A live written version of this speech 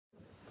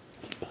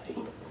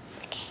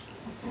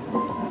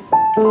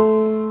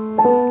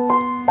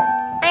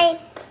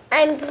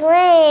I'm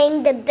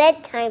playing the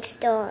bedtime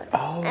story.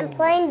 Oh. I'm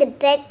playing the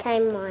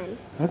bedtime one.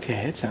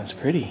 Okay, it sounds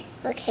pretty.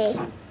 Okay.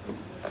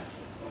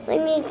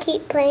 Want me to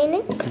keep playing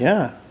it?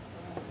 Yeah.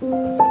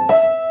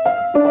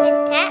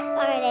 There's that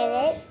part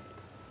of it.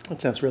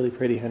 That sounds really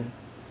pretty, honey.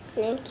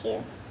 Thank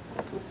you.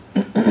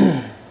 I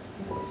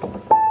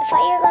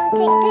thought you were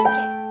going to take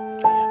a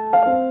picture.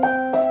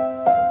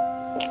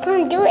 It's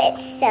going to do it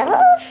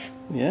itself?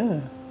 Yeah.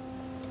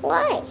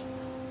 Why?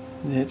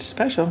 It's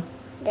special.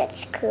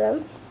 That's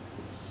cool.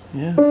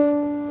 Yeah.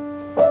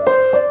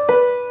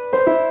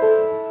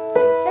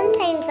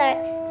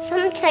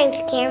 Sometimes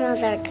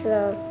cameras are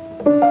cool.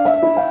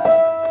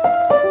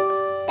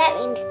 That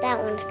means that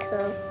one's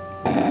cool.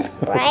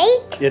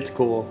 Right? It's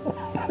cool.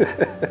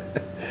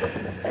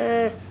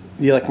 Do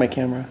you like my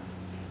camera?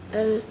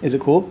 Is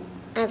it cool?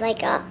 I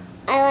like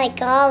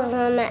all of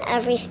them at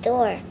every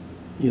store.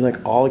 You like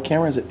all the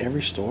cameras at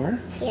every store?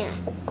 Yeah.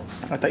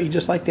 I thought you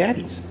just liked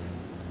Daddy's.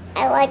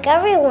 I like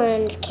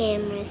everyone's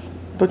cameras.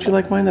 Don't you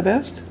like mine the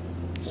best?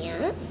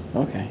 Yeah.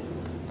 Okay.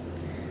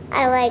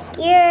 I like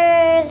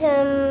yours.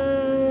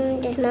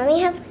 Does Mommy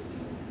have one?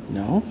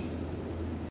 No?